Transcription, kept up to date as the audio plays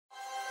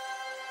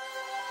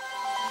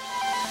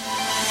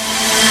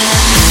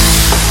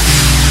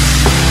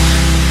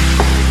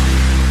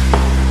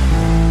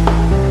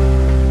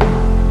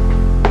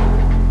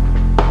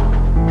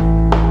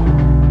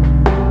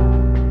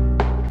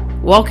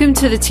Welcome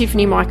to the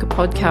Tiffany Micah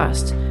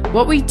podcast.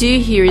 What we do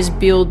here is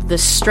build the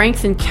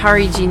strength and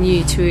courage in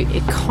you to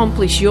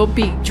accomplish your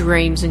big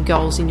dreams and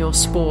goals in your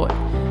sport.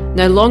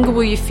 No longer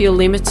will you feel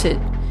limited.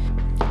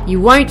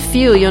 You won't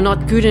feel you're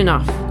not good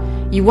enough.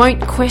 You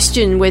won't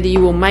question whether you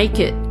will make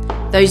it.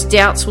 Those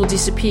doubts will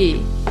disappear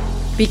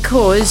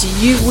because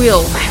you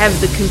will have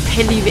the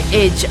competitive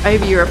edge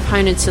over your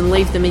opponents and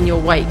leave them in your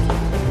wake.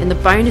 And the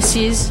bonus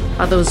is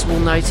others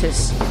will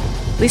notice.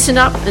 Listen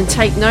up and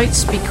take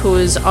notes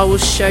because I will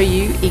show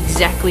you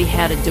exactly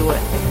how to do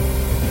it.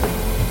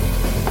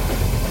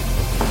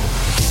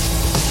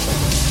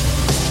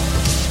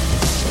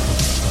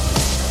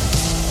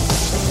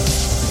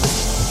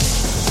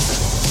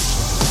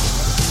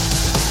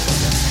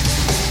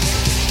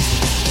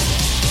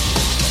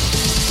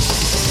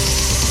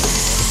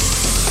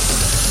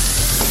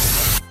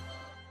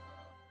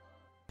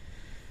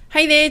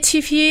 Hey there,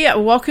 Tiff here.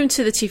 Welcome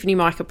to the Tiffany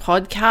Micah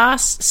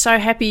podcast. So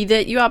happy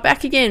that you are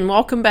back again.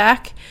 Welcome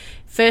back.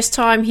 First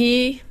time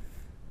here.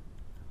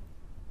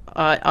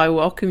 I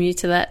welcome you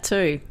to that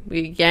too.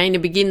 We're going to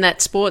begin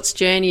that sports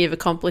journey of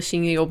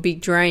accomplishing your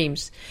big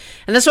dreams.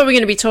 And that's what we're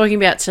going to be talking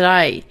about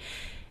today.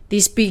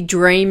 This big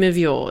dream of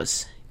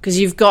yours. Because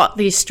you've got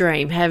this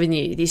dream, haven't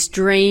you? This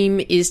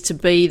dream is to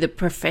be the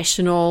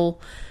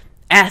professional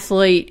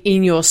athlete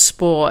in your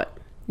sport.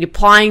 You're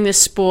playing the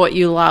sport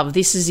you love.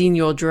 This is in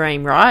your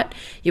dream, right?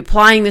 You're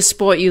playing the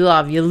sport you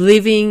love. You're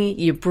living,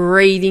 you're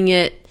breathing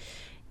it.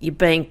 You're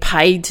being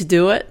paid to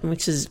do it,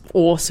 which is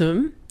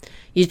awesome.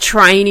 You're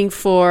training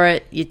for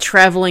it. You're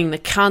traveling the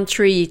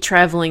country. You're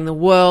traveling the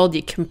world.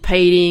 You're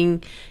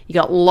competing. You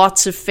got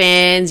lots of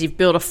fans. You've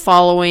built a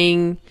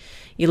following.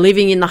 You're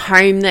living in the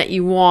home that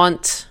you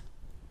want,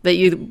 that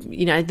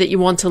you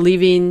want to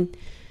live in.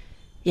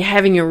 You're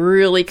having a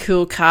really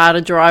cool car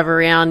to drive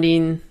around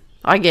in.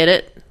 I get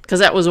it. Because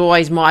that was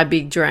always my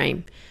big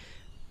dream.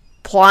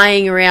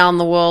 Playing around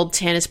the world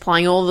tennis,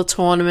 playing all the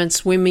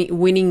tournaments,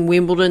 winning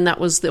Wimbledon, that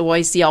was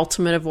always the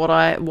ultimate of what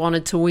I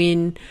wanted to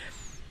win.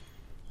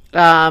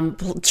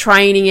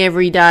 Training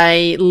every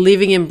day,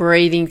 living and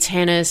breathing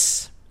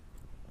tennis,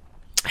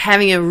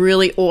 having a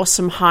really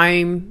awesome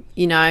home,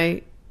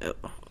 it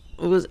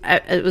was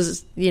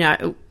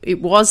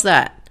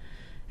that.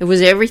 It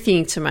was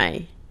everything to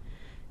me.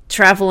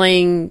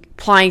 Traveling,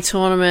 playing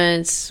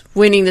tournaments,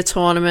 winning the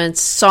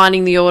tournaments,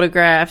 signing the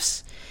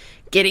autographs,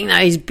 getting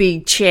those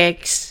big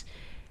checks,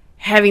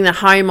 having the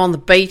home on the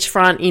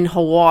beachfront in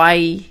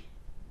Hawaii,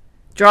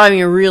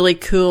 driving a really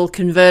cool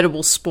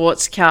convertible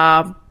sports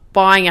car,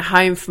 buying a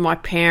home for my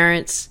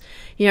parents,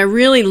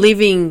 really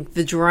living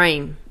the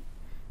dream,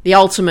 the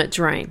ultimate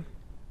dream.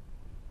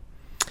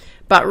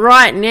 But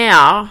right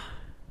now,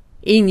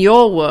 in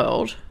your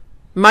world,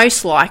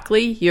 most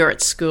likely you're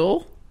at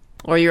school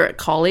or you're at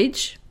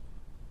college.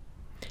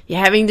 You're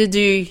having to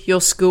do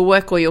your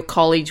schoolwork or your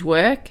college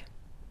work.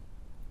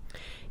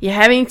 You're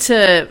having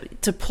to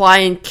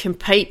play and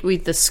compete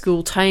with the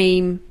school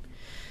team,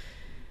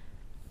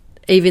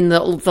 even the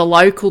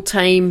local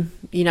team,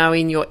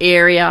 in your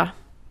area.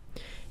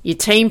 Your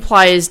team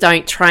players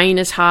don't train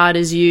as hard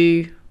as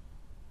you.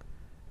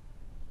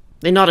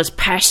 They're not as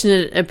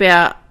passionate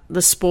about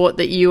the sport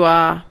that you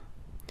are.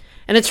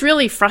 And it's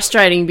really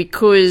frustrating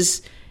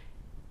because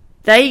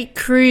they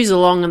cruise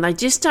along and they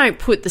just don't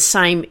put the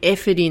same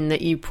effort in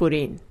that you put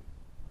in.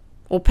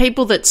 Or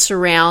people that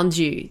surround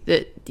you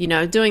that,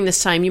 doing the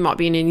same. You might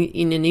be in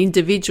an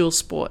individual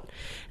sport.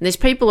 And there's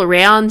people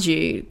around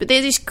you, but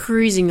they're just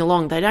cruising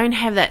along. They don't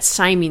have that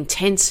same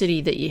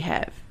intensity that you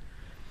have.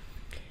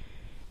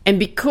 And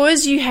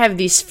because you have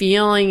this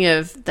feeling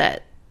of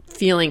that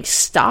feeling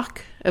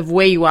stuck of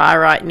where you are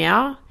right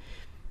now,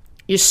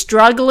 you're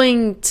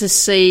struggling to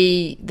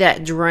see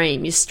that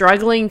dream. You're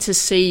struggling to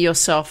see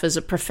yourself as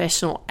a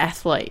professional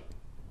athlete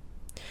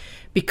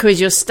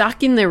because you're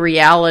stuck in the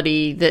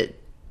reality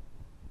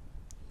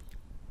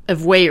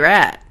of where you're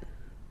at.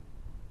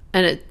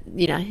 And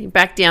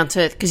back down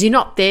to earth because you're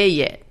not there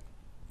yet.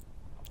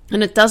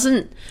 And it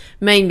doesn't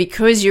mean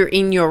because you're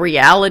in your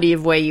reality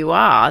of where you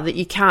are that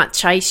you can't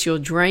chase your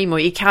dream or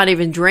you can't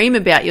even dream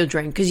about your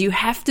dream because you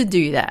have to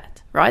do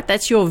that, right?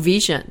 That's your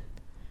vision.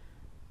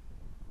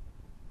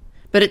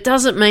 But it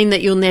doesn't mean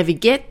that you'll never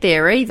get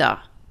there either.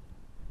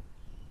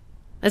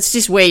 That's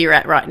just where you're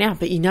at right now,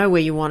 but you know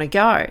where you want to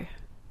go.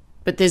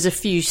 But there's a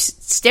few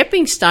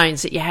stepping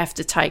stones that you have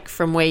to take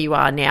from where you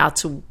are now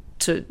to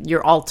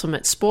your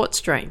ultimate sports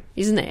dream,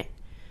 isn't there?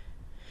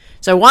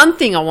 So one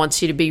thing I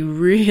want you to be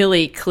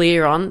really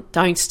clear on,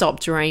 don't stop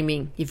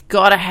dreaming. You've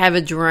got to have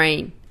a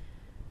dream,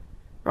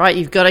 right?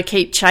 You've got to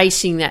keep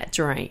chasing that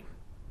dream.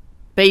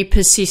 Be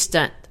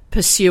persistent.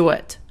 Pursue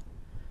it.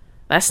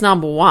 That's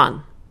number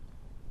one.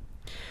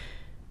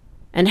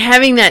 And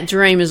having that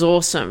dream is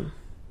awesome.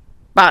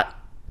 But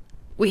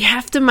we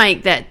have to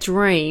make that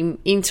dream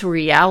into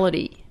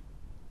reality.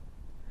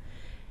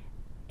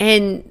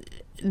 And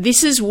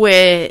this is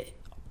where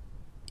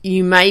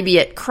you may be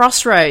at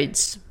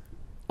crossroads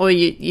or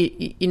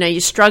you're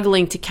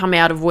struggling to come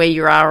out of where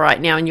you are right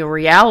now in your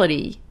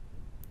reality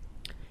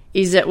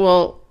is that,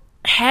 well,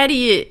 how do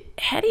you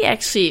how do you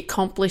actually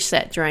accomplish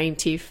that dream,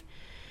 Tiff?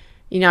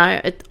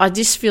 I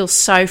just feel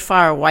so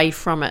far away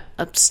from it.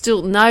 I'm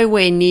still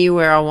nowhere near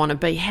where I want to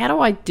be. How do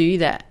I do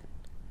that?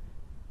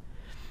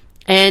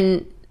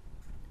 And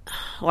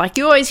like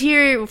you always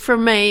hear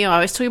from me, I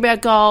always talk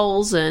about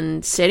goals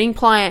and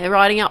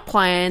writing up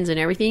plans and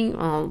everything.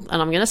 And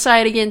I'm going to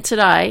say it again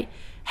today,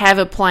 have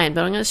a plan.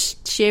 But I'm going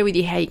to share with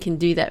you how you can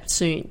do that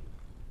soon.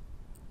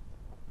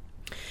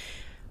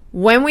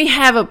 When we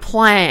have a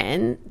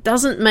plan,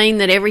 doesn't mean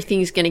that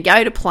everything's going to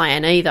go to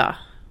plan either.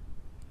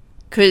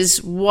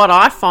 Because what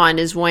I find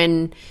is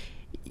when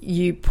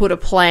you put a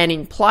plan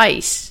in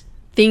place,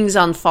 things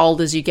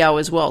unfold as you go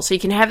as well. So you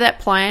can have that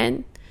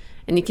plan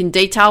and you can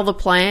detail the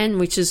plan,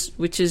 which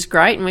is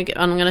great. And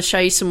I'm going to show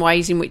you some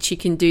ways in which you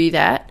can do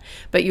that.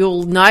 But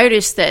you'll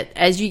notice that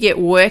as you get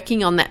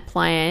working on that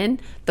plan,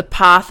 the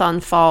path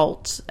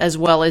unfolds as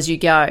well as you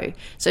go.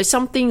 So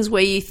some things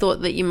where you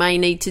thought that you may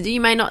need to do, you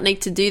may not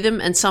need to do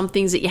them. And some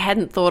things that you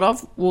hadn't thought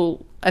of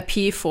will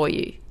appear for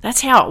you.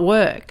 That's how it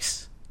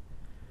works.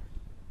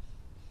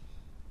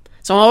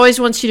 So I always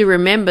want you to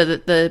remember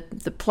that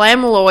the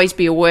plan will always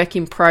be a work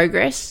in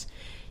progress.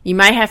 You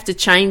may have to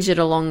change it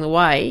along the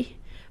way,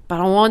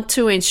 but I want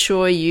to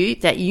ensure you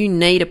that you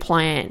need a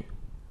plan.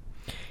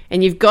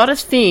 And you've got to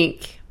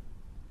think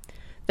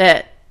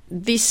that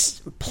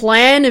this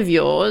plan of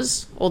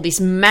yours, or this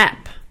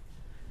map,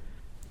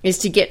 is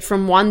to get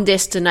from one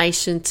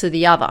destination to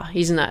the other,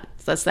 isn't it?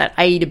 That's that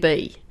A to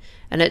B.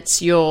 And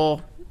it's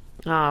your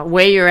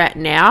where you're at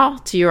now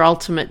to your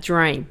ultimate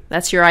dream.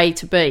 That's your A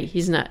to B,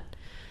 isn't it?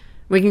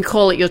 We can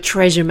call it your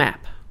treasure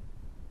map.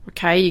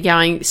 Okay, you're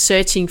going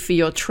searching for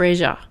your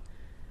treasure.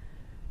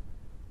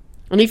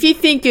 And if you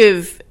think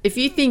of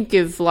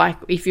like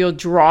if you're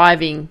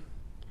driving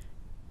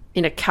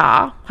in a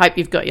car, hope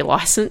you've got your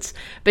license.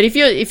 But if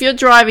you're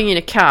driving in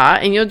a car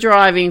and you're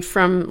driving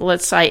from,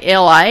 let's say,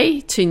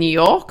 LA to New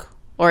York,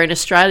 or in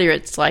Australia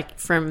it's like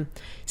from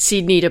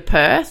Sydney to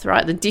Perth,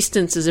 right? The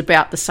distance is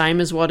about the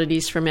same as what it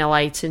is from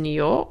LA to New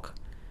York.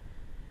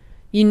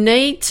 You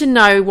need to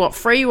know what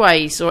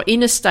freeways or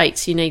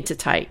interstates you need to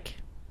take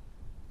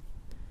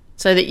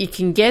so that you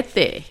can get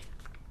there.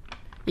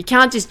 You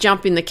can't just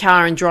jump in the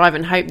car and drive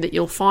and hope that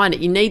you'll find it.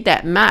 You need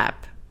that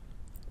map.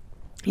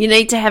 You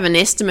need to have an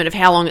estimate of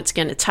how long it's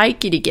going to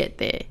take you to get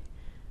there.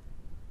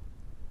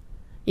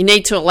 You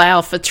need to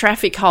allow for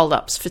traffic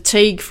holdups,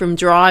 fatigue from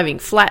driving,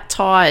 flat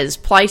tyres,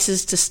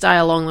 places to stay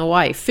along the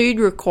way, food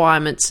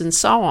requirements, and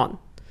so on.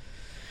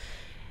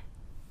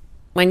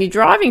 When you're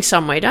driving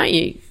somewhere, don't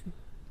you?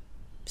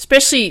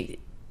 Especially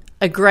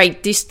a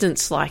great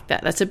distance like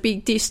that. That's a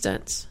big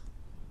distance.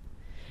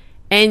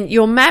 And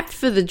your map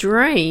for the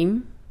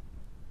dream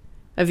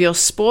of your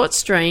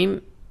sports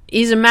dream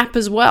is a map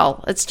as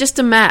well. It's just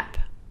a map.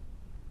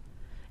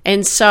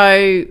 And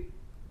so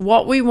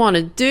what we want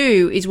to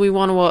do is we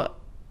want to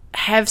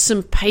have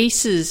some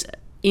pieces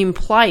in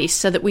place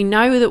so that we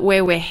know that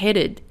where we're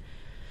headed.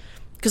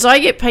 Because I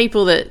get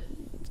people that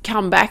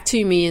come back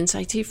to me and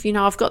say, Tiff,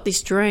 I've got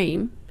this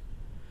dream,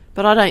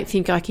 but I don't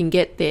think I can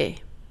get there.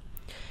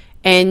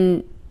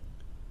 And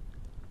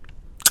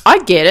I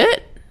get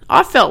it.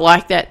 I felt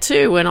like that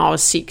too when I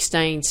was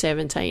 16,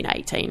 17,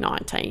 18,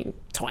 19,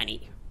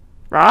 20,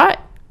 right?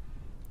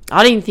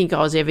 I didn't think I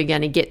was ever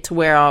going to get to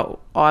where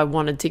I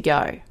wanted to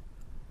go.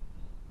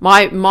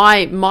 My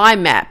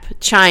map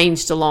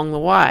changed along the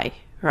way,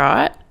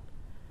 right?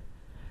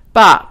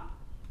 But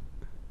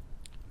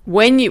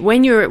when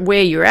you're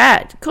where you're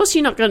at, of course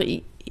you're not going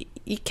to,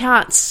 you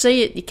can't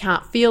see it, you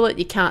can't feel it,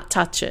 you can't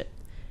touch it.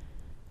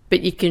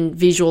 But you can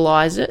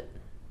visualize it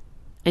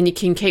and you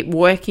can keep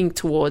working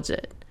towards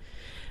it.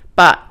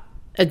 But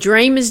a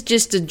dream is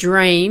just a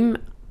dream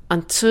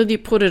until you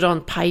put it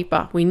on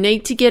paper. We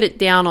need to get it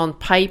down on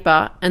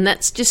paper, and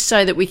that's just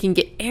so that we can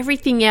get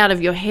everything out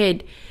of your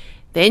head.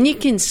 Then you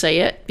can see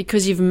it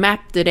because you've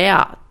mapped it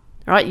out,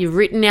 right? You've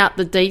written out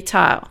the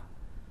detail.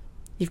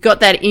 You've got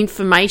that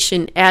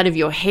information out of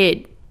your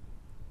head.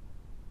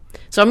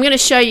 So I'm going to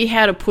show you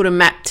how to put a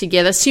map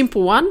together,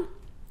 simple one.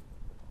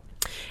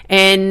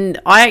 And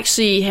I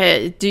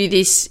actually do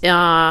this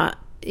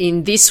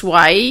in this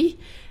way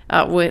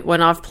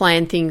when I've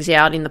planned things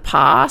out in the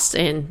past,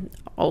 and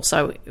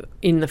also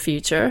in the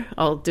future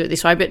I'll do it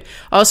this way. But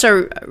I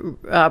also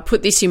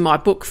put this in my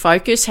book,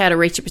 Focus, How to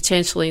Reach Your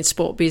Potential in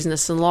Sport,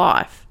 Business and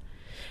Life.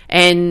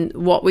 And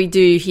what we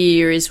do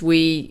here is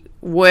we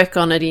work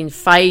on it in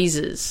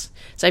phases.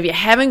 So if you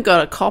haven't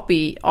got a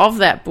copy of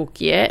that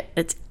book yet,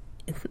 it's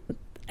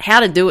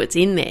how to do it's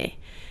in there.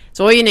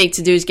 So all you need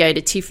to do is go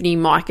to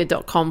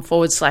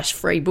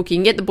tiffanymica.com/free book. You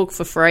can get the book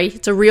for free.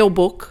 It's a real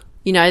book,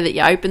 that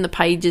you open the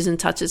pages and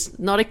touch. It's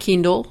not a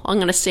Kindle. I'm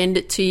going to send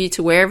it to you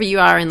to wherever you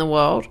are in the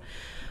world.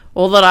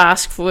 All that I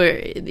ask for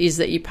is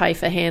that you pay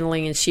for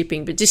handling and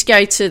shipping. But just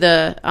go to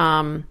the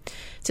to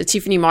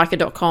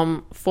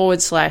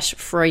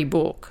tiffanymica.com/free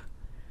book.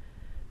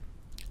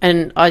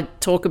 And I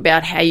talk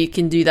about how you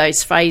can do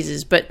those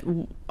phases. But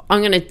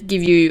I'm going to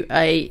give you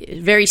a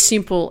very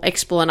simple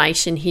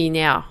explanation here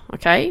now,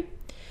 okay?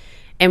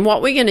 And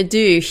what we're going to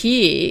do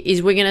here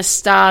is we're going to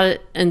start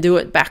it and do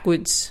it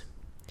backwards.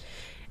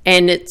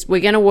 And we're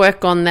going to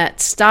work on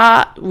that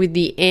start with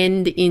the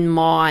end in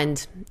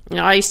mind.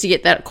 I used to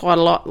get that quite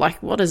a lot.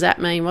 Like, what does that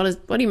mean?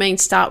 What do you mean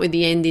start with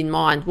the end in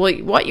mind? Well,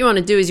 what you want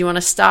to do is you want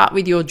to start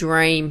with your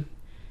dream.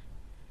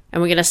 And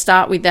we're going to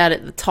start with that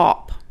at the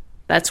top.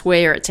 That's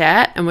where it's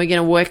at. And we're going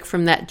to work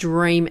from that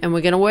dream. And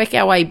we're going to work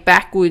our way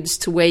backwards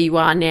to where you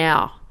are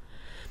now.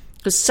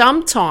 Because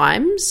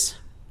sometimes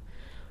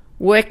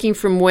working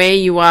from where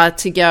you are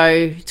to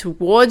go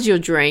towards your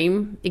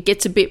dream, it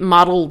gets a bit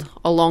muddled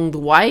along the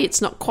way.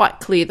 It's not quite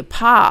clear the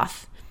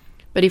path.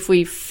 But if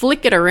we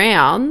flick it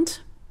around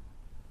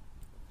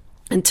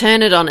and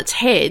turn it on its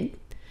head,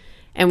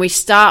 and we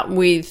start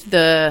with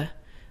the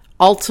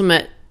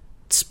ultimate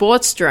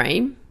sports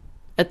dream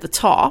at the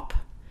top,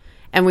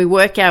 and we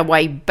work our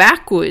way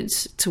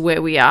backwards to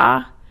where we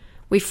are,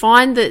 we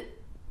find that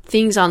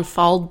things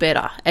unfold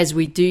better as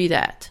we do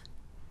that.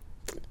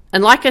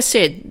 And like I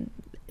said,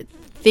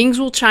 things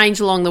will change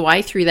along the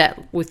way through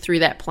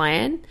that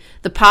plan.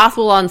 The path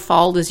will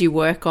unfold as you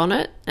work on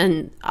it,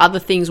 and other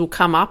things will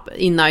come up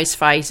in those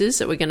phases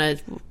that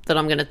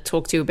I'm gonna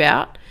talk to you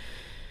about.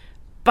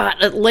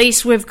 But at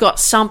least we've got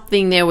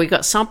something there. We've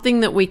got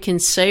something that we can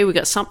see. We've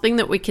got something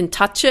that we can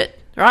touch it,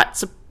 right?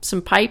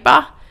 Some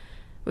paper.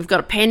 We've got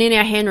a pen in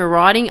our hand. We're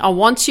writing. I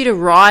want you to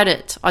write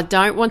it. I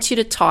don't want you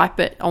to type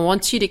it. I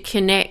want you to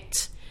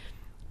connect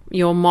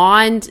your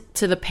mind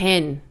to the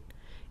pen.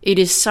 It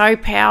is so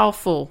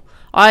powerful.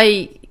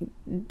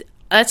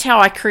 That's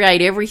how I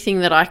create everything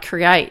that I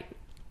create.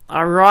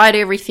 I write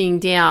everything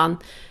down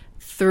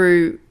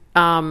through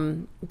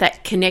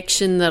that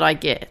connection that I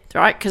get,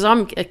 right? Because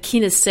I'm a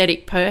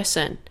kinesthetic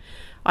person.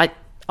 I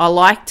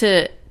like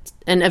to,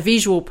 and a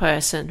visual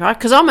person, right?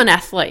 Because I'm an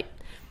athlete,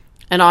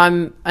 and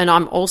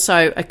I'm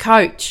also a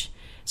coach.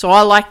 So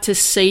I like to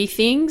see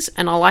things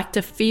and I like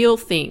to feel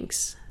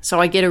things. So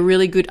I get a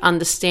really good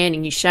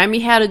understanding. You show me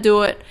how to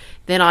do it,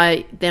 then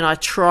I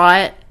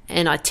try it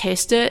and I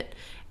test it,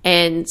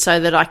 and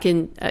so that I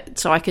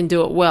can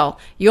do it well.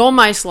 You're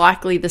most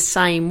likely the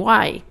same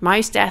way.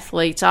 Most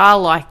athletes are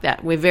like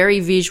that. We're very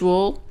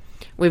visual.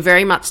 We're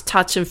very much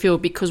touch and feel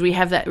because we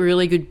have that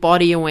really good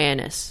body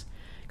awareness,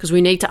 because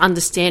we need to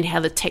understand how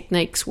the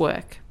techniques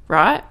work,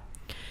 right?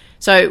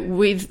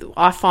 So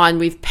I find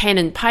with pen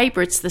and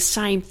paper, it's the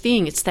same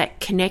thing. It's that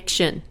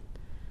connection,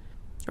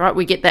 right?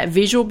 We get that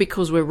visual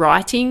because we're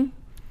writing,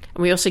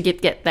 and we also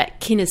get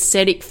that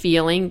kinesthetic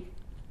feeling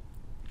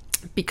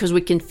because we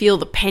can feel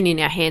the pen in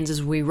our hands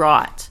as we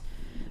write,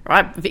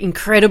 right?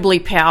 Incredibly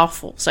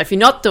powerful. So if you're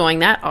not doing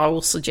that, I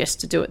will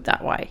suggest to do it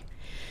that way.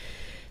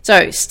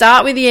 So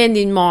start with the end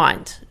in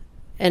mind.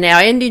 And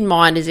our end in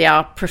mind is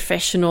our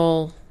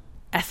professional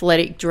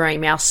athletic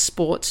dream, our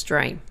sports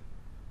dream.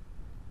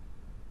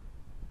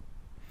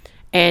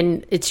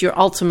 And it's your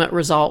ultimate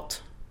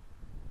result.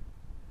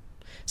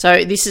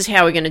 So this is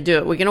how we're going to do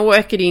it. We're going to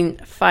work it in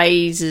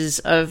phases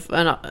of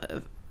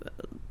 5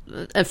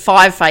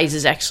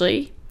 phases,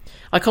 actually.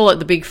 I call it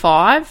the big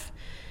 5.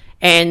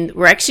 And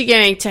we're actually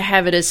going to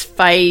have it as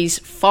phase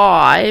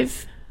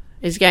 5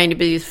 is going to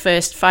be the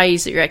first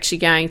phase that you're actually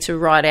going to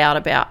write out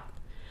about.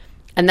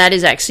 And that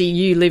is actually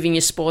you living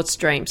your sports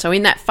dream. So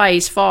in that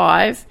phase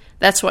 5,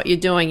 that's what you're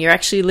doing. You're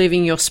actually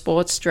living your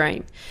sports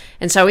dream.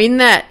 And so in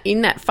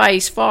that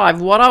phase 5,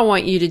 what I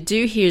want you to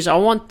do here is I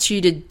want you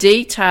to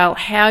detail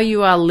how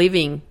you are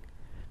living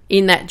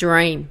in that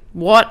dream.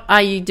 What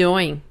are you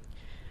doing?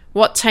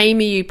 What team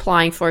are you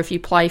playing for if you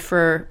play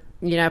for,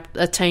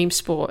 a team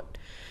sport?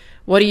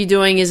 What are you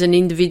doing as an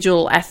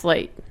individual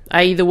athlete?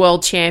 Are you the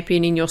world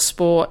champion in your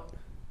sport?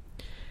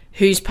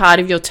 Who's part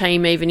of your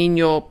team even in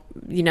your,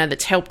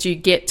 that's helped you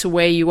get to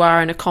where you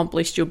are and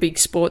accomplished your big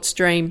sports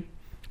dream?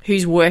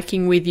 Who's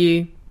working with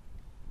you?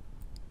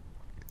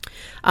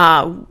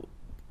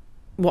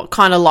 What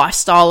kind of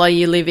lifestyle are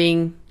you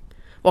living?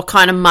 What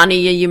kind of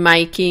money are you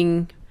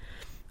making?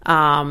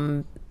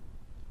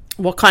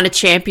 What kind of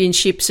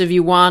championships have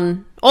you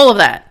won? All of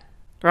that,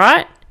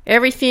 right?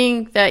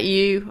 Everything that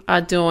you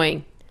are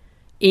doing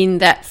in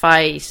that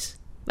phase.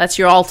 That's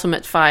your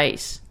ultimate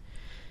phase.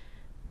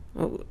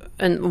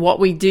 And what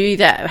we do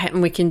that,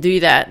 and we can do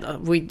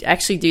that, we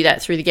actually do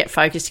that through the Get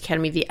Focused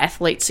Academy, the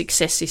Athlete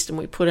Success System.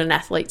 We put an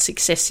Athlete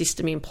Success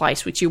System in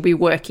place, which you'll be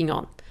working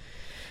on.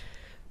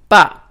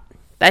 But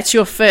that's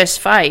your first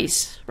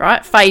phase,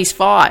 right? Phase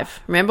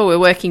 5. Remember, we're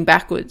working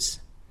backwards.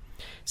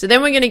 So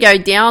then we're going to go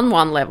down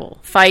one level,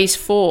 phase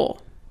 4.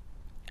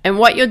 And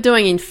what you're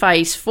doing in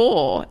phase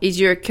 4 is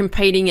you're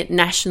competing at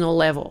national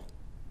level.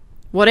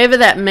 Whatever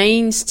that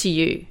means to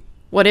you,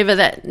 whatever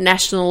that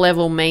national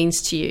level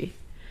means to you.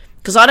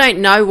 Because I don't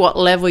know what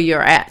level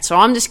you're at, so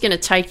I'm just going to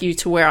take you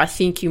to where I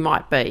think you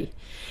might be.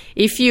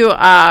 If you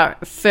are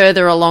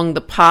further along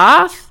the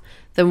path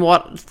than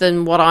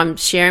what I'm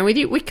sharing with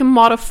you, we can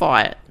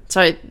modify it.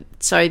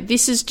 So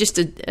this is just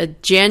a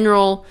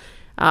general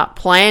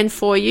plan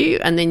for you,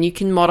 and then you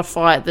can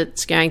modify it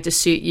that's going to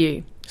suit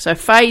you. So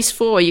phase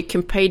 4, you're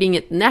competing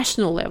at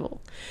national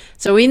level.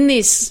 So in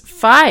this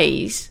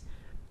phase,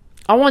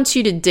 I want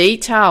you to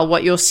detail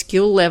what your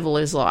skill level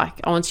is like.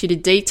 I want you to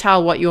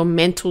detail what your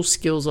mental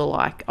skills are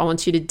like. I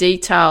want you to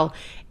detail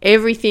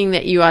everything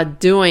that you are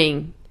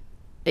doing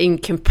in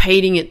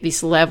competing at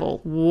this level.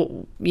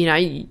 You know,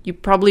 you're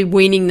probably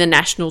winning the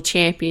national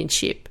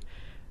championship,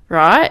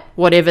 right?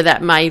 Whatever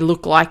that may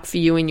look like for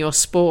you in your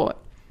sport.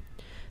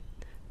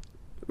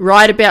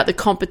 Write about the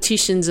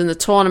competitions and the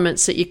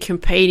tournaments that you're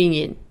competing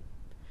in.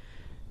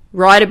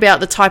 Write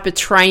about the type of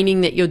training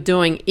that you're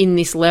doing in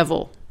this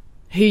level,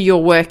 who you're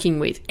working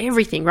with,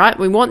 everything, right?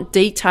 We want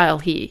detail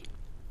here,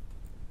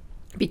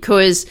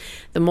 because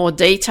the more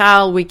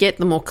detail we get,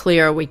 the more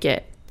clearer we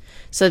get.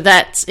 So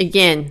that's,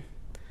 again,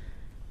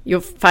 your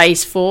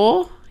phase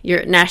 4, you're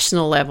at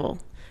national level.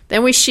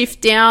 Then we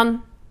shift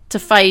down to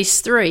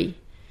phase 3,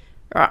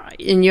 right?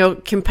 And you're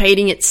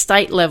competing at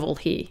state level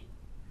here.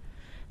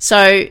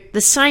 So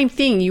the same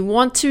thing, you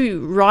want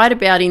to write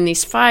about in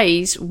this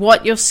phase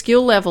what your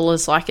skill level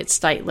is like at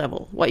state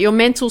level, what your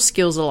mental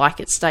skills are like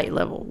at state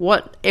level,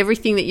 what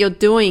everything that you're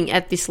doing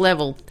at this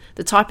level,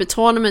 the type of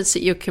tournaments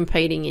that you're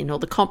competing in, or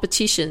the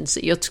competitions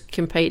that you're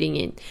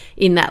competing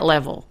in that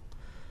level,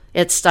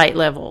 at state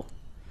level.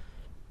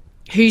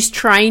 Who's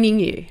training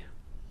you?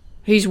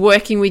 Who's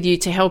working with you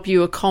to help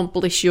you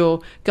accomplish your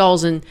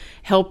goals and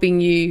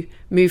helping you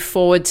move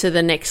forward to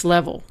the next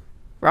level,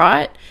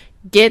 right?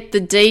 Get the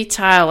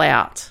detail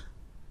out.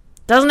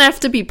 Doesn't have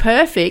to be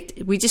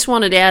perfect. We just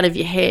want it out of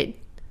your head.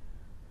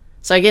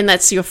 So again,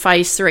 that's your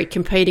phase 3,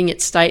 competing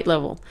at state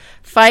level.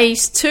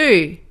 Phase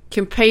 2,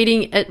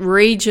 competing at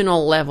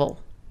regional level.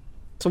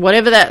 So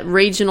whatever that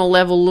regional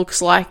level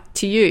looks like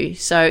to you.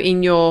 So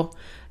in your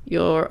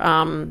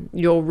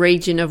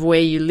region of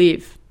where you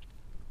live.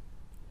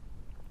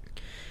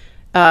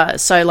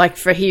 So like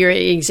for here,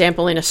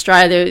 example in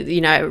Australia,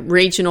 you know,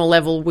 regional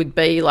level would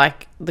be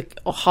like the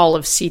whole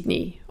of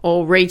Sydney,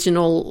 or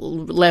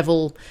regional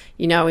level,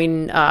 you know,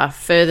 in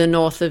further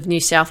north of New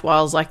South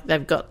Wales, like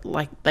they've got,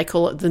 like they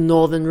call it the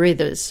Northern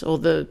Rivers, or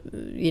the,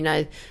 you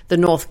know, the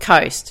North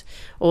Coast,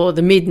 or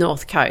the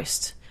Mid-North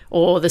Coast,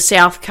 or the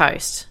South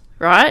Coast,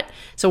 right?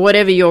 So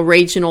whatever your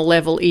regional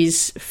level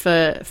is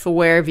for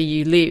wherever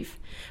you live.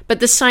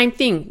 But the same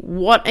thing,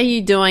 what are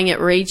you doing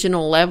at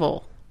regional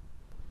level?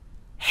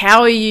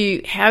 How are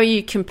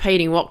you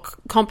competing? What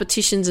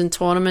competitions and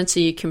tournaments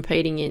are you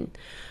competing in?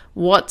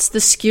 What's the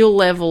skill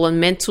level and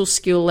mental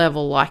skill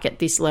level like at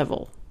this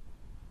level?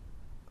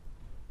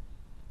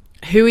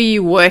 Who are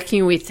you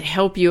working with to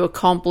help you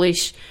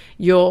accomplish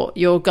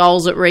your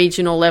goals at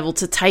regional level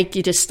to take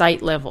you to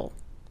state level?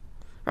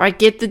 Right?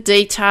 Get the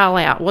detail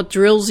out. What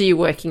drills are you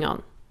working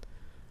on?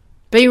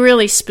 Be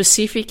really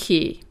specific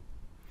here.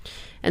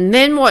 And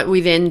then what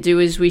we then do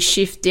is we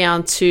shift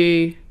down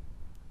to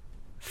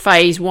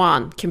phase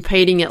 1,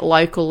 competing at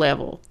local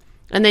level.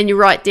 And then you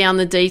write down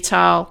the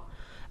detail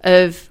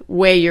of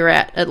where you're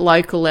at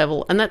local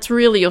level. And that's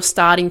really your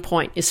starting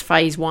point, is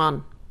phase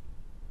 1.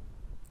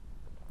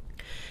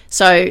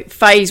 So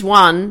phase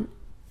 1,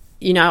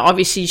 you know,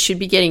 obviously you should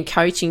be getting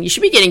coaching. You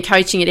should be getting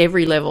coaching at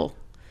every level.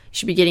 You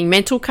should be getting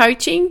mental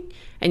coaching,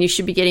 and you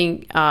should be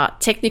getting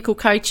technical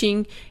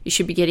coaching. You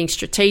should be getting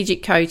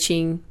strategic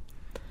coaching.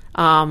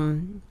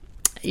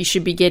 You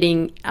should be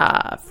getting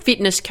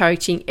fitness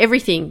coaching,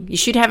 everything. You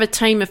should have a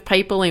team of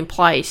people in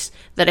place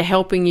that are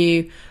helping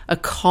you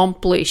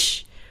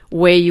accomplish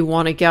where you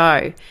want to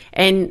go.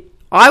 And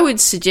I would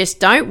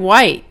suggest don't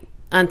wait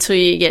until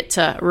you get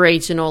to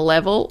regional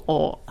level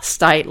or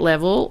state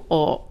level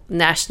or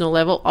national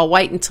level. I'll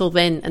wait until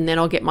then, and then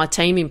I'll get my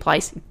team in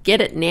place. Get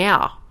it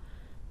now.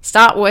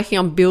 Start working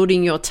on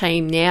building your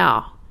team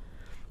now.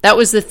 That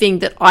was the thing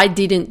that I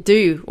didn't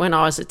do when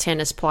I was a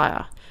tennis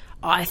player.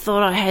 I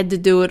thought I had to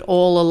do it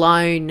all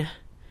alone.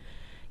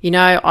 You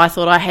know, I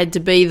thought I had to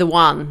be the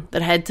one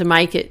that had to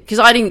make it, because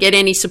I didn't get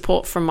any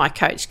support from my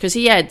coach, because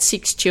he had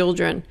 6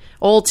 children,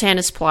 all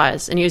tennis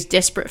players, and he was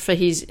desperate for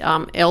his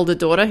elder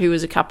daughter, who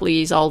was a couple of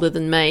years older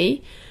than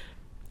me.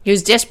 He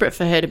was desperate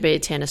for her to be a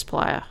tennis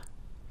player.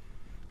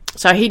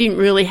 So he didn't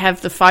really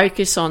have the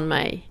focus on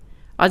me.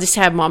 I just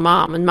had my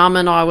mum, and mum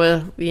and I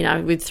were, you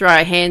know, we'd throw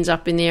our hands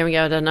up in the air and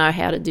go, I don't know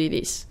how to do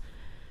this,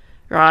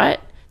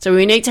 right? So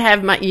you need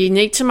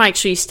to make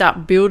sure you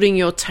start building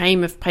your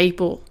team of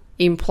people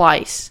in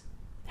place,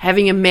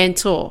 having a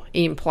mentor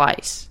in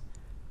place.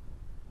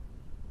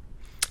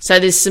 So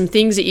there's some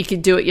things that you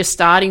could do at your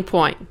starting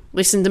point.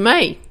 Listen to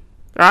me,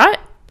 right?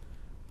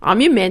 I'm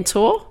your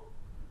mentor.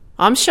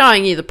 I'm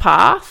showing you the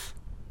path.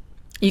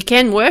 You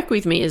can work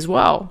with me as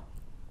well.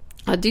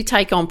 I do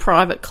take on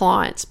private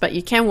clients, but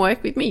you can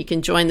work with me. You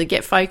can join the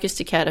Get Focused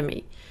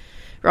Academy,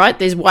 right?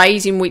 There's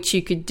ways in which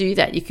you could do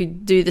that. You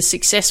could do the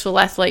Successful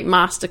Athlete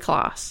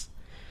Masterclass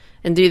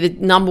and do the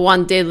number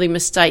 1 deadly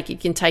mistake. You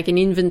can take an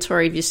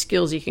inventory of your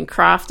skills. You can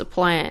craft a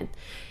plan.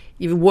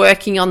 You're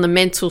working on the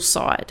mental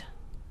side.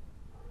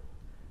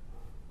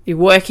 You're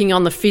working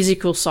on the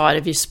physical side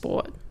of your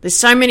sport. There's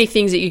so many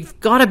things that you've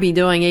got to be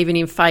doing even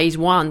in phase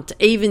 1 to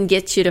even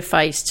get you to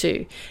phase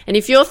 2. And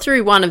if you're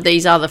through one of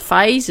these other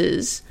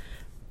phases,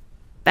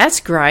 that's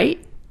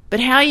great. But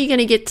how are you going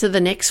to get to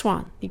the next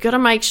one? You've got to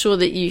make sure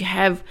that you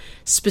have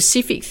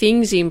specific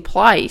things in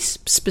place,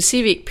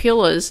 specific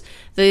pillars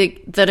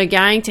that are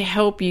going to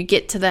help you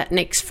get to that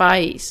next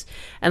phase.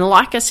 And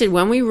like I said,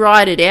 when we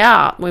write it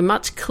out, we're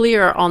much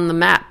clearer on the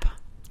map.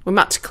 We're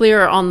much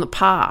clearer on the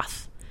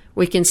path.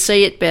 We can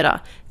see it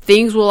better.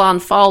 Things will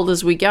unfold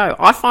as we go.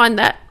 I find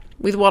that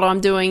with what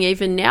I'm doing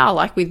even now,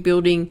 like with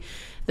building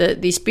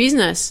this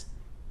business.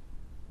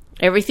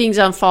 Everything's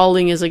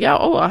unfolding as I go.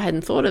 Oh, I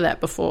hadn't thought of that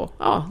before.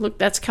 Oh, look,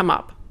 that's come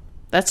up.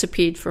 That's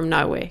appeared from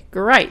nowhere.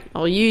 Great,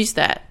 I'll use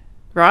that,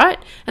 right?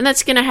 And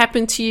that's going to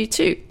happen to you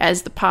too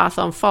as the path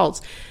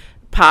unfolds.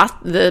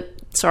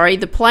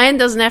 The plan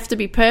doesn't have to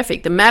be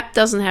perfect. The map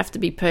doesn't have to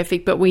be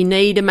perfect, but we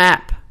need a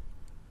map.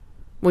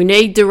 We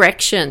need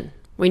direction.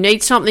 We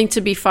need something to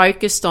be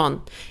focused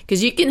on.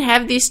 Because you can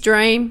have this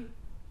dream.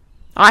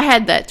 I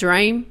had that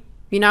dream.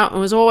 It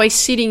was always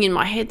sitting in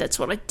my head. That's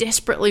what I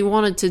desperately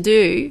wanted to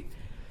do.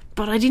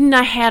 But I didn't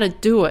know how to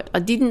do it. I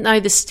didn't know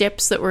the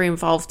steps that were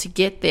involved to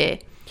get there.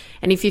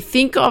 And if you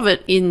think of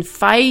it in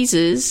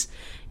phases,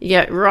 you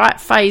go, right,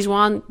 phase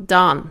 1,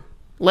 done.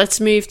 Let's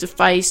move to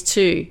phase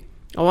 2.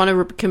 I want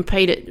to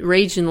compete at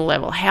regional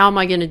level. How am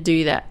I going to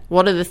do that?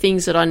 What are the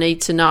things that I need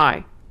to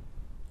know?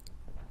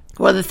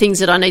 What are the things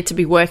that I need to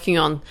be working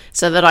on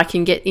so that I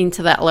can get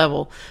into that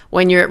level?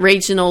 When you're at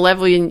regional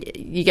level,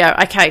 you go,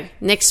 okay,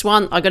 next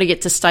one, I've got to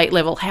get to state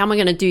level. How am I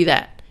going to do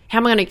that? How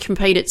am I going to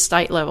compete at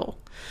state level?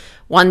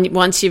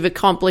 Once you've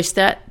accomplished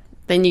that,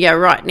 then you go,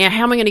 right, now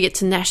how am I going to get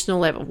to national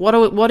level?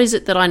 What is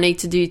it that I need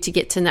to do to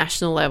get to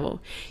national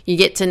level? You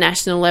get to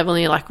national level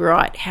and you're like,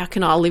 right, how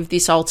can I live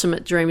this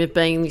ultimate dream of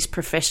being this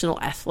professional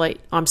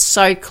athlete? I'm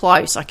so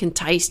close, I can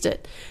taste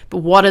it. But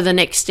what are the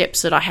next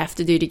steps that I have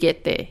to do to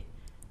get there?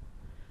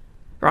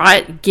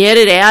 Right? Get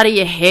it out of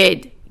your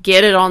head.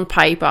 Get it on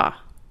paper.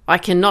 I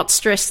cannot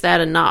stress that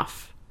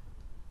enough.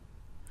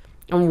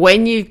 And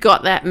when you've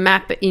got that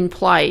map in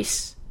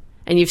place,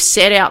 and you've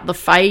set out the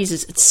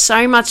phases, it's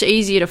so much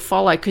easier to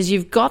follow because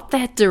you've got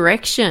that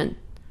direction.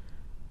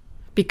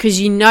 Because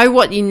you know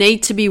what you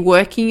need to be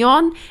working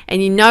on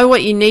and you know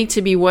what you need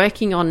to be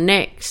working on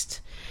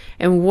next.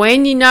 And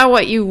when you know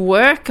what you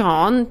work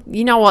on,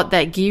 you know what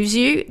that gives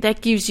you?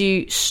 That gives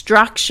you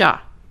structure.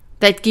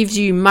 That gives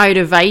you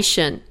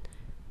motivation.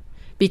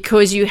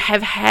 Because you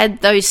have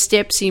had those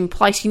steps in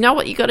place. You know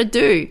what you got to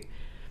do.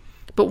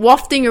 But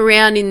wafting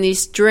around in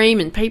this dream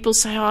and people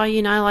say, oh,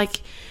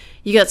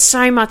 you got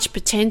so much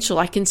potential.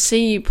 I can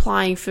see you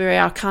playing for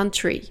our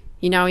country,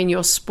 in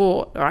your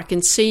sport, or I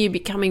can see you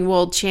becoming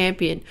world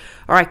champion,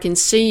 or I can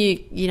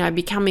see you,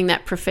 becoming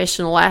that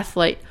professional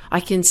athlete.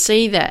 I can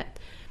see that.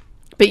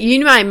 But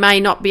you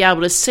may not be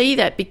able to see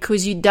that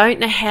because you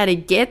don't know how to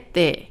get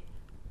there.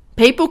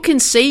 People can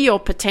see your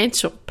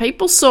potential.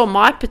 People saw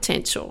my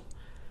potential.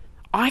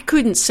 I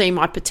couldn't see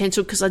my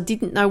potential because I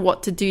didn't know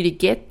what to do to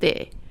get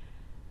there.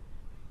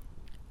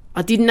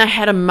 I didn't know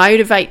how to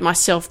motivate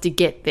myself to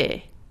get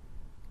there.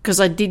 Because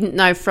I didn't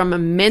know from a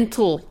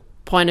mental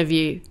point of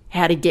view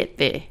how to get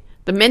there.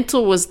 The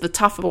mental was the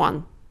tougher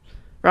one,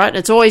 right?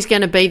 It's always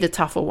going to be the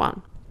tougher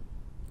one.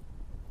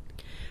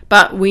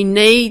 But we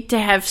need to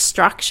have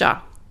structure.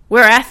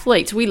 We're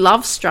athletes. We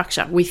love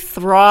structure. We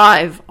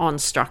thrive on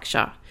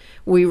structure.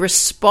 We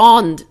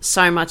respond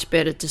so much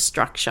better to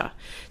structure.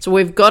 So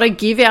we've got to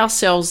give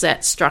ourselves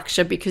that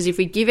structure because if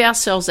we give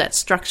ourselves that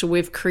structure,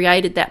 we've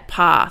created that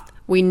path.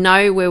 We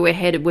know where we're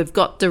headed. We've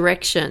got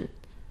direction.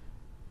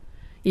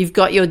 You've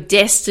got your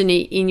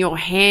destiny in your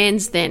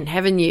hands then,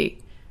 haven't you?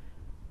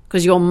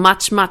 Because you're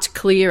much, much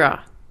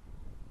clearer.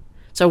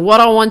 So what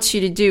I want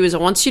you to do is I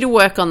want you to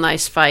work on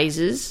those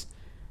phases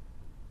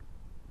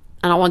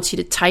and I want you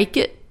to take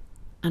it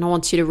and I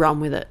want you to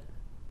run with it.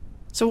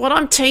 So what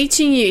I'm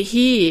teaching you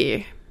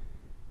here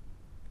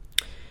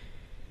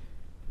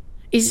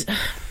is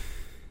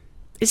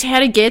how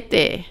to get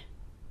there.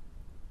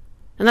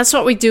 And that's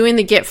what we do in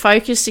the Get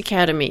Focused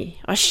Academy.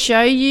 I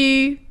show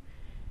you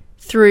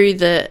through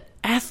the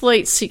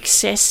athlete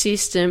success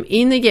system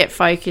in the Get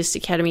Focused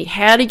Academy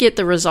how to get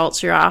the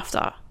results you're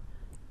after.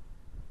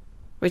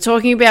 We're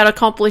talking about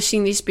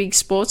accomplishing this big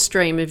sports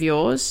dream of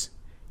yours,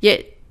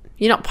 yet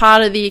you're not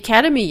part of the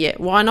academy yet.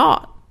 Why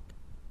not?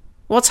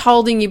 What's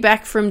holding you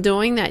back from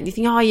doing that? You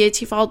think, oh yeah,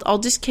 Tiff, I'll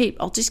just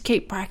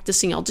keep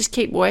practicing. I'll just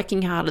keep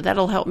working harder.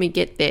 That'll help me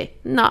get there.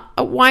 No,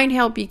 it won't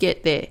help you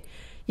get there.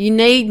 You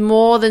need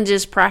more than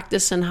just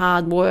practice and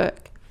hard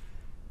work.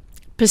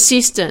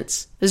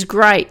 Persistence is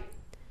great.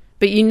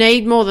 But you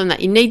need more than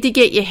that. You need to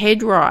get your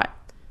head right.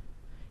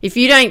 If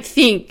you don't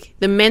think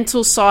the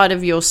mental side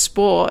of your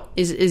sport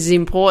is as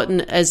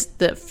important as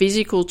the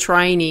physical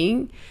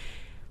training,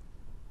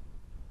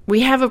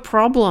 we have a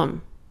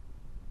problem.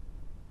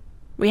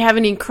 We have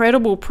an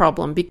incredible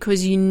problem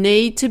because you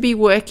need to be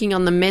working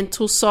on the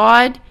mental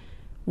side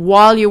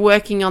while you're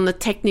working on the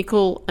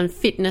technical and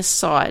fitness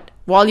side,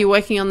 while you're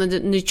working on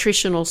the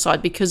nutritional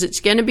side, because it's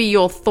going to be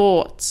your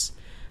thoughts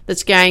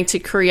that's going to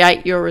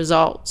create your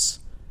results.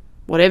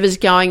 Whatever's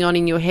going on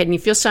in your head. And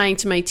if you're saying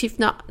to me, Tiff,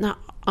 no,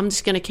 I'm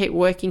just going to keep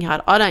working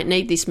hard. I don't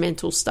need this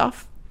mental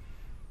stuff.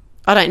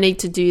 I don't need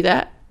to do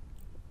that.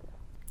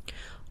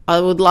 I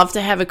would love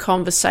to have a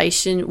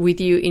conversation with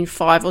you in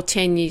 5 or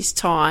 10 years'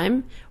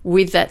 time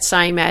with that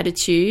same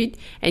attitude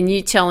and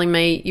you telling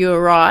me,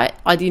 you're right,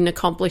 I didn't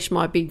accomplish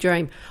my big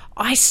dream.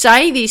 I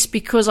say this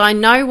because I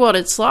know what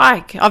it's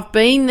like. I've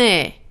been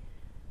there.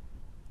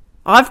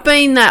 I've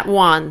been that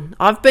one.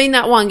 I've been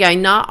that one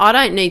going, no, I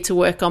don't need to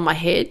work on my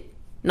head.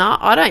 No,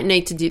 I don't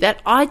need to do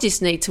that. I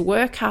just need to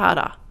work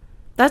harder.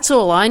 That's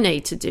all I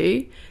need to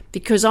do,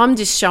 because I'm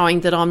just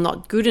showing that I'm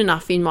not good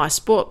enough in my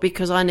sport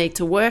because I need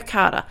to work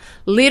harder.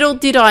 Little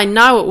did I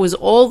know it was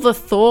all the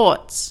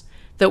thoughts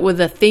that were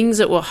the things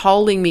that were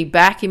holding me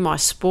back in my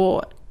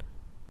sport.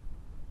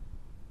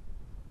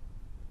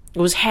 It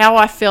was how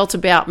I felt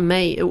about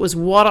me. It was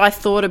what I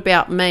thought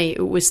about me.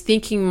 It was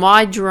thinking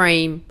my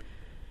dream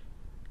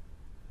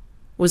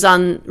was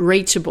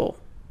unreachable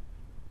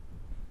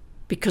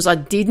because I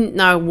didn't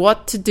know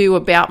what to do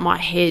about my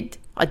head.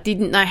 I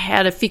didn't know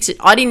how to fix it.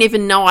 I didn't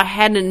even know I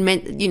had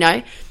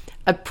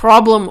a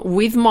problem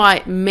with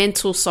my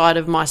mental side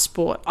of my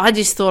sport. I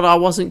just thought I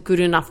wasn't good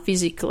enough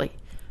physically.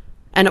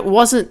 And it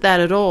wasn't that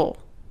at all.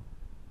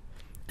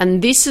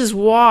 And this is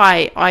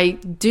why I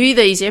do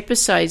these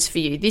episodes for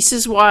you. This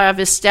is why I've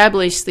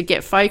established the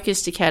Get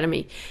Focused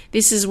Academy.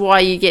 This is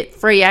why you get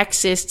free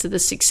access to the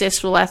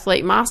Successful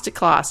Athlete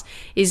Masterclass,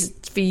 is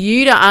for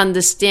you to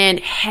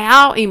understand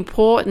how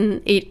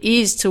important it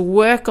is to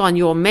work on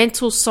your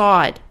mental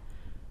side.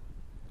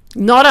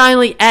 Not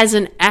only as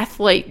an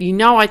athlete,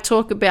 I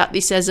talk about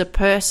this as a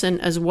person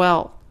as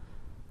well.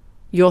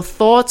 Your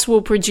thoughts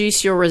will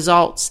produce your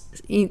results,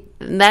 and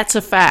that's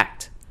a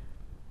fact.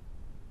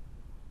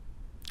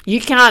 You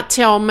can't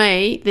tell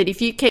me that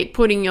if you keep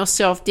putting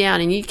yourself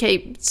down and you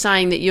keep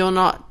saying that you're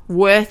not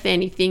worth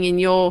anything and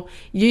you're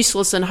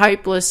useless and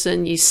hopeless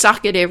and you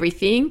suck at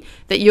everything,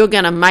 that you're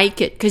going to make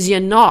it, because you're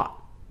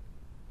not.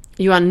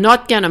 You are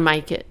not going to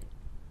make it.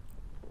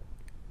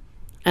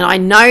 And I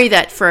know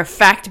that for a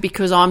fact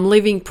because I'm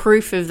living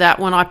proof of that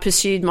when I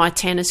pursued my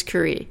tennis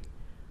career.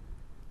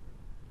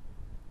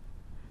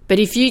 But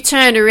if you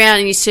turned around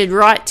and you said,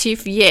 right,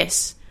 Tiff,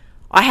 yes,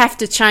 I have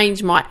to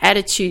change my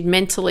attitude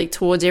mentally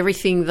towards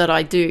everything that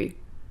I do.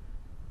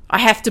 I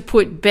have to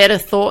put better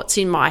thoughts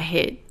in my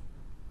head.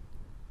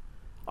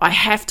 I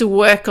have to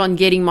work on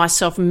getting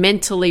myself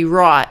mentally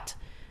right,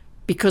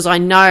 because I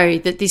know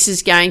that this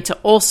is going to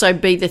also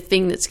be the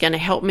thing that's going to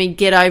help me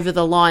get over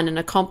the line and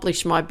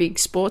accomplish my big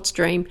sports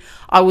dream.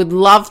 I would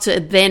love to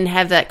then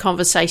have that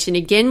conversation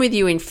again with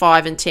you in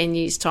 5 and 10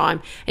 years'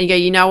 time and you go,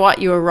 you know what,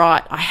 you were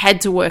right. I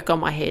had to work on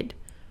my head.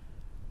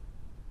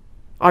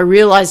 I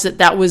realized that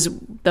that was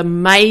the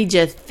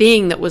major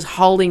thing that was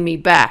holding me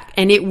back,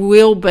 and it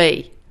will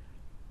be.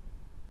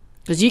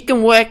 Because you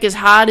can work as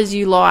hard as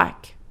you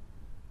like,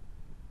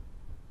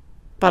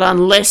 but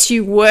unless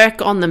you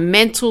work on the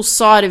mental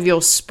side of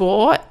your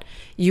sport,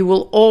 you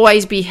will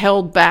always be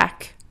held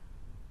back.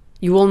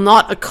 You will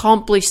not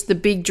accomplish the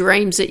big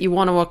dreams that you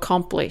want to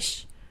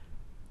accomplish.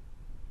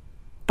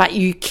 But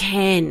you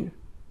can.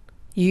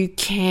 You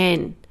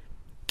can.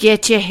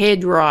 Get your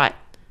head right.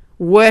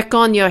 Work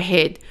on your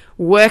head.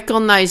 Work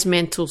on those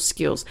mental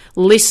skills.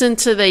 Listen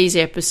to these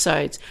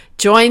episodes.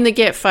 Join the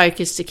Get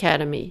Focused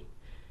Academy.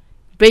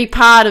 Be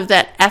part of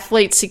that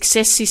athlete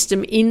success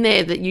system in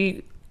there, that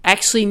you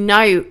actually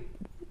know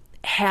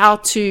how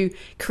to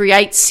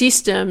create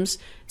systems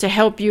to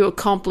help you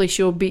accomplish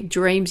your big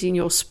dreams in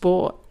your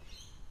sport.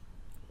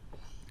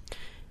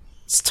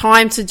 It's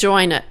time to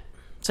join it.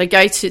 So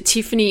go to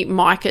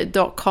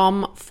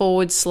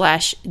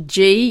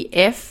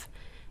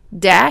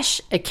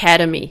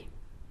tiffanymica.com/GF-Academy.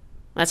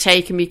 That's how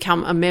you can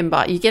become a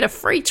member. You get a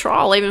free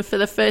trial even for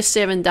the first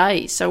 7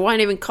 days. So it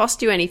won't even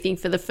cost you anything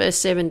for the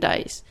first 7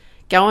 days.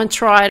 Go and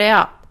try it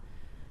out.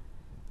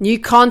 New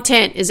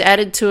content is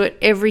added to it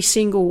every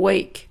single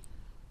week.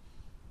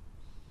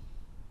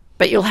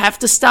 But you'll have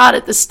to start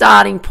at the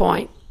starting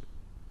point.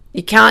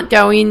 You can't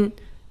go in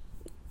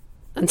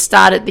and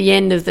start at the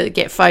end of the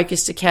Get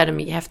Focused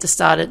Academy. You have to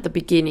start at the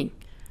beginning.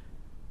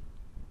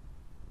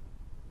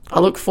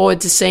 I look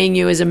forward to seeing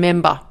you as a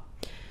member.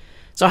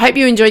 So I hope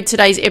you enjoyed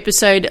today's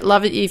episode.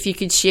 Love it if you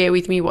could share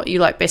with me what you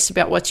like best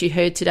about what you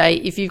heard today.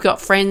 If you've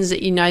got friends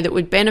that you know that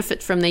would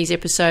benefit from these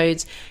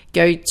episodes,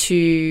 go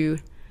to,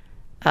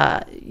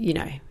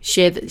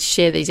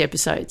 share these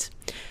episodes.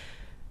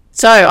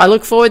 So I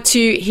look forward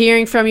to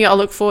hearing from you. I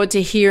look forward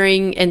to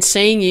hearing and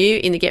seeing you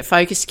in the Get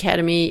Focused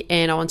Academy.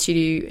 And I want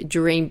you to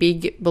dream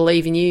big,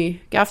 believe in you,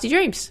 go after your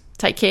dreams.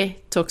 Take care.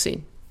 Talk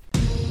soon.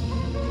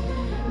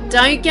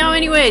 Don't go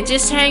anywhere.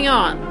 Just hang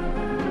on.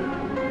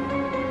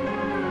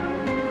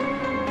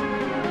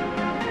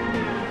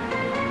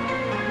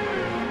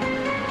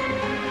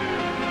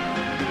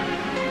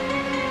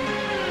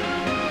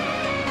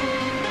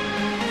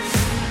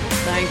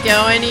 Don't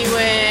go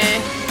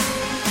anywhere.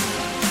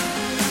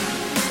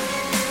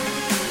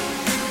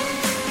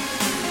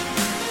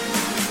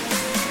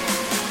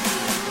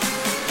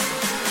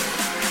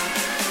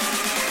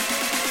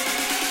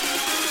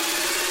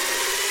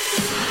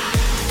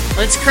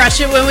 Let's crush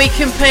it when we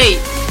compete.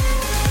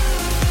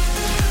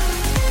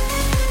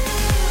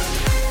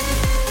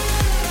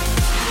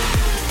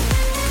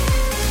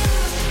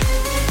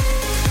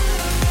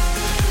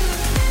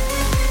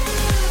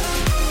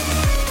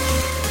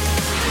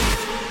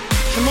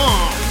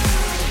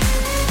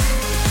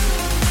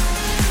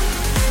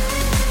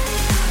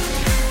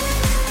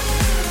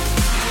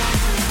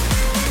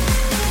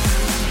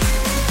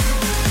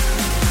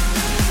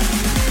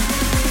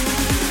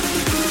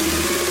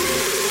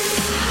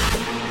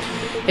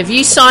 Have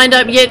you signed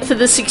up yet for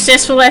the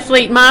Successful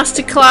Athlete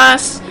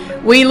Masterclass?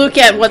 We look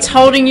at what's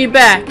holding you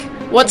back,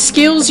 what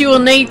skills you will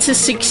need to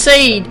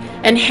succeed,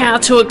 and how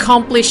to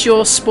accomplish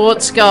your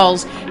sports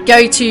goals.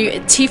 Go to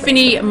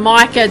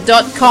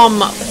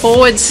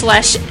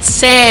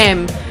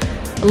tiffanymica.com/Sam.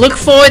 Look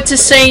forward to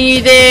seeing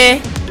you there.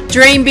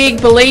 Dream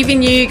big, believe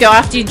in you, go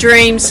after your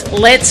dreams.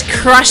 Let's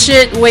crush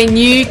it when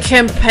you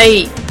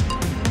compete.